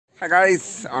Hi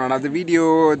guys, on another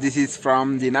video. This is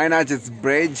from the Nine Arches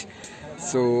Bridge.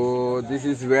 So this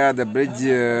is where the bridge,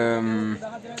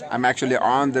 I'm actually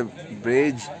on the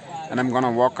bridge and I'm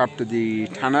gonna walk up to the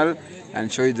tunnel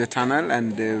and show you the tunnel,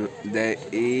 and there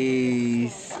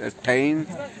is a train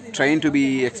to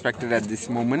be expected at this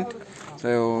moment.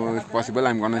 So if possible,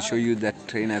 I'm gonna show you that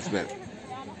train as well.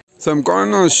 So I'm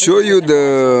gonna show you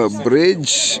the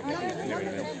bridge.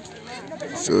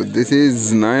 So this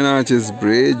is Nine Arches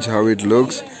Bridge, how it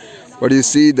looks. What you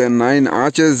see, the 9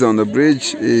 arches on the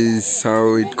bridge is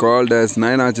how it called as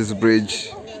Nine Arches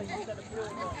Bridge.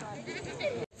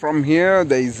 From here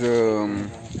there is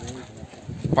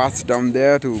paths down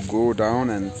there to go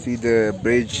down and see the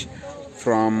bridge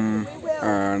from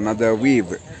another view.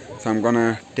 So I'm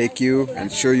gonna take you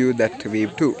and show you that view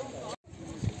too.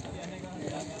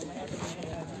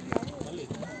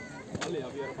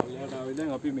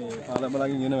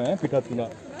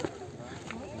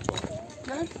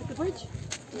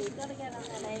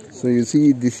 So you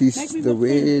see, this is the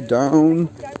way down.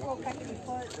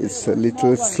 It's a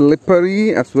little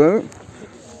slippery as well,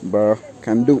 but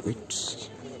can do it.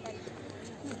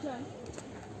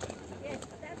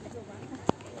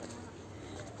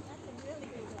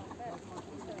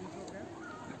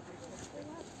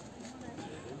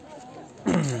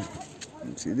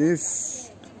 See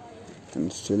this,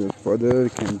 and still further, you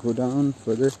can go down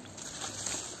further.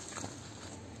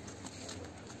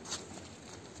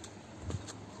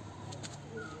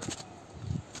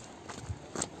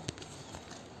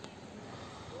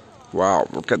 Wow,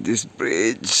 look at this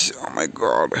bridge. Oh my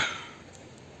god.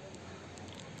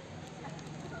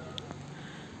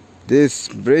 This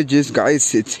bridge is,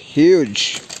 guys, it's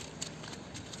huge.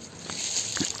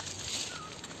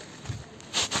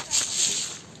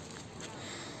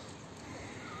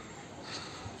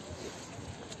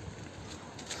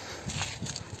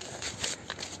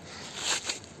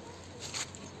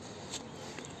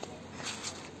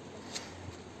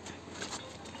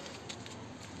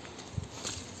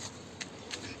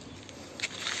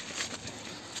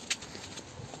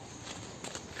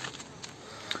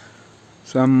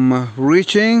 So I'm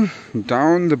reaching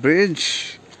down the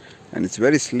bridge and it's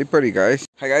very slippery, guys.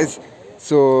 Hi guys,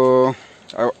 so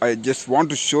I just want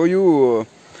to show you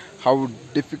how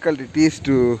difficult it is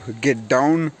to get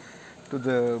down to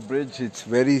the bridge. It's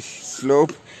very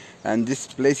slope and this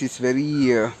place is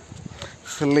very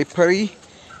slippery,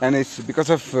 and it's because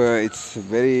of it's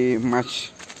very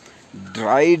much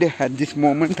dried at this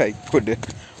moment. I could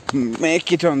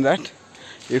make it on that.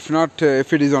 If not,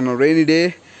 if it is on a rainy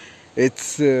day,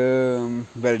 it's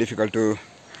very difficult to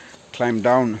climb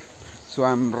down. So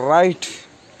I'm right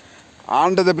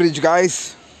under the bridge,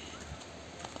 guys.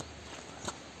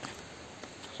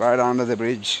 Right under the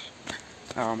bridge.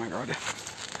 Oh my god.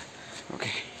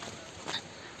 Okay.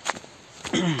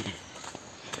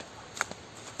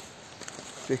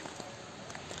 See?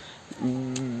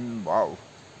 Wow.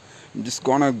 I'm just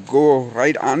gonna go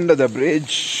right under the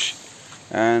bridge,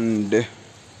 and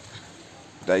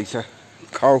there is a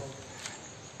cow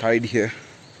tied here.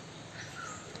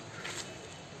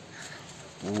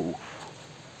 Ooh.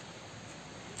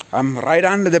 I'm right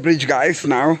under the bridge, guys,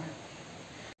 now.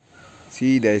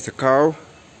 See, there is a cow.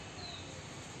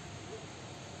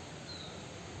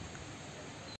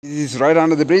 This is right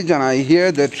under the bridge and I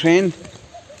hear the train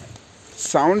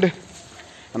sound,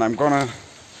 and I'm gonna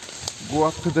go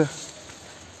up the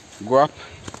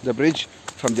bridge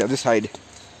from the other side.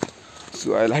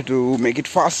 So I'll have to make it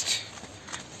fast.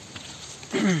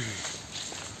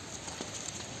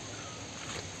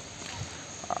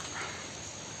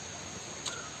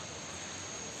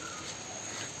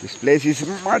 This place is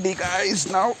muddy,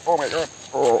 guys, now. Oh my god.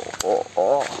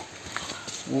 Oh.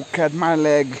 Look at my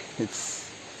leg.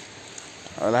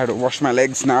 I'll have to wash my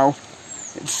legs now.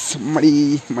 It's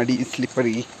muddy,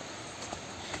 slippery.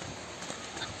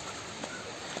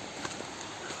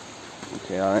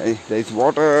 Okay, there's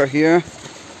water here,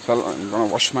 so I'm gonna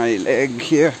wash my leg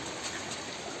here.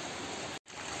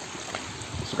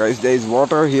 So guys, there's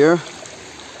water here.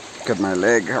 Look at my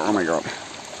leg. Oh my god.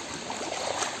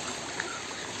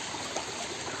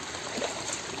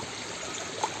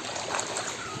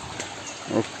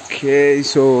 Okay,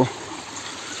 so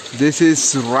this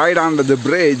is right under the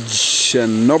bridge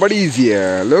and nobody is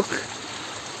here. Look,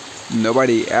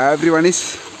 nobody. Everyone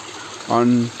is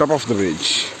on top of the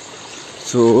bridge.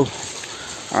 So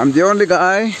I'm the only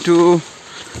guy to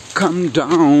come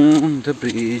down the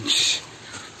bridge.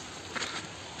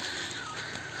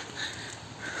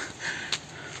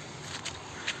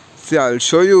 See, I'll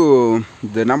show you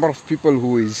the number of people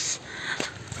who is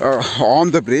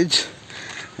on the bridge,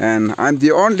 and I'm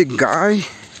the only guy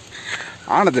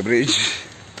under the bridge.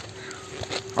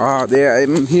 There I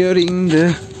am hearing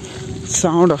the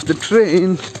sound of the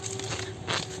train,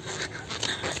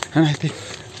 and I think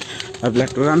I'd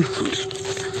like to run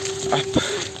up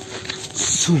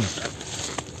soon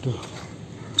to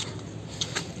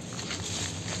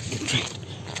the train.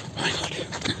 Oh my God.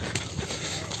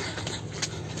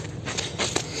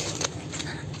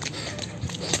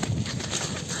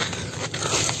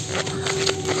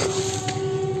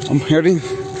 I'm hearing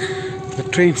the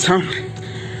train sound.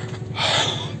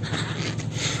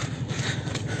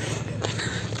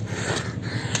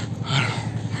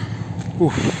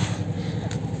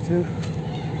 So,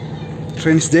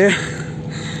 train is there.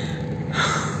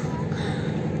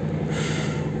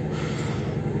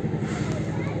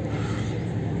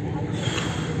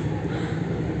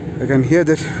 I can hear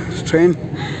that train,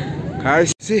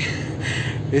 guys. See,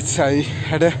 I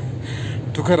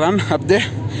took a run up there,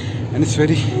 and it's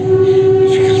very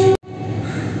difficult.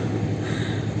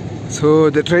 So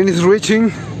the train is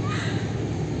reaching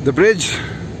the bridge.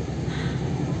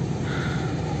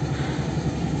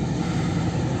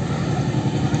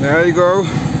 There you go.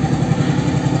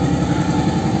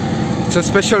 It's a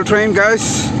special train,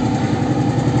 guys.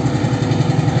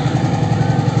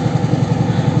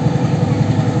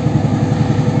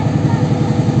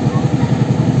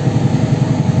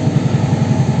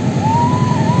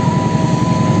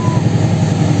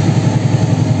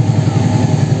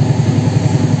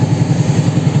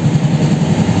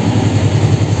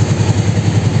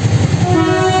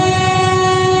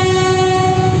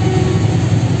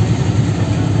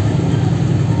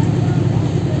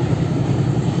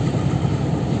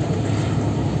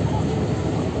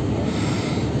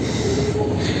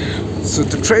 So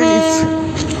the train is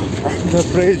on the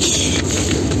bridge.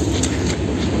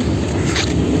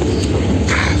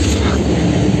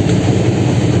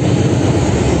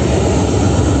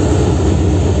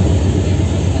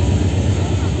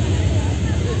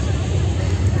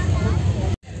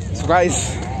 So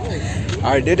guys,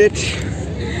 I did it,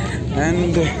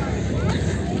 and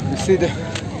you see the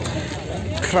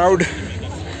crowd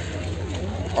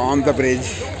on the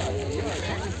bridge.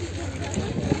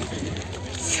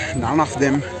 None of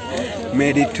them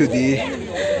made it to the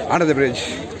under the bridge.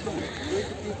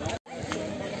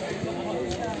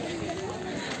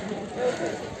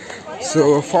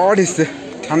 So forward is the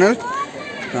tunnel.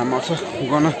 I'm also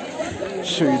gonna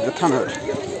show you the tunnel.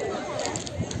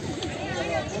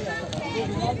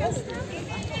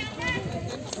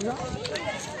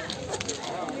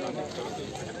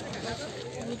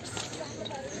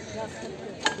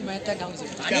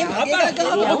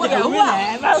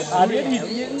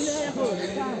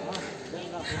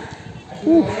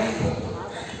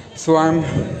 So I'm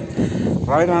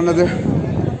right under the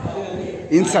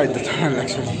inside the tunnel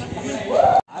actually.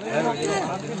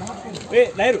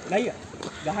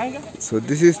 So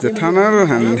this is the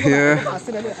tunnel, and here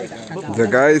the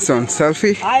guy is on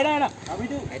selfie.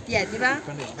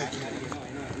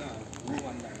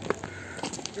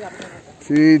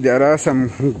 See, there are some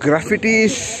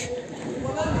graffitis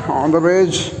on the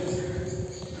bridge.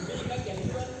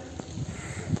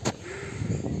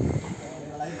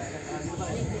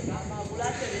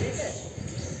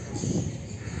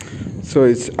 So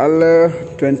it's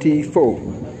L24.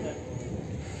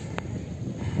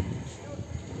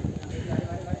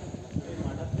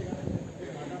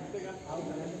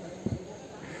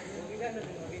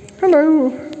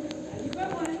 Hello.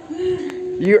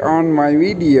 You're on my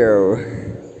video.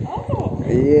 Oh.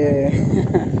 Yeah.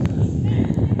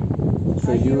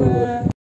 So you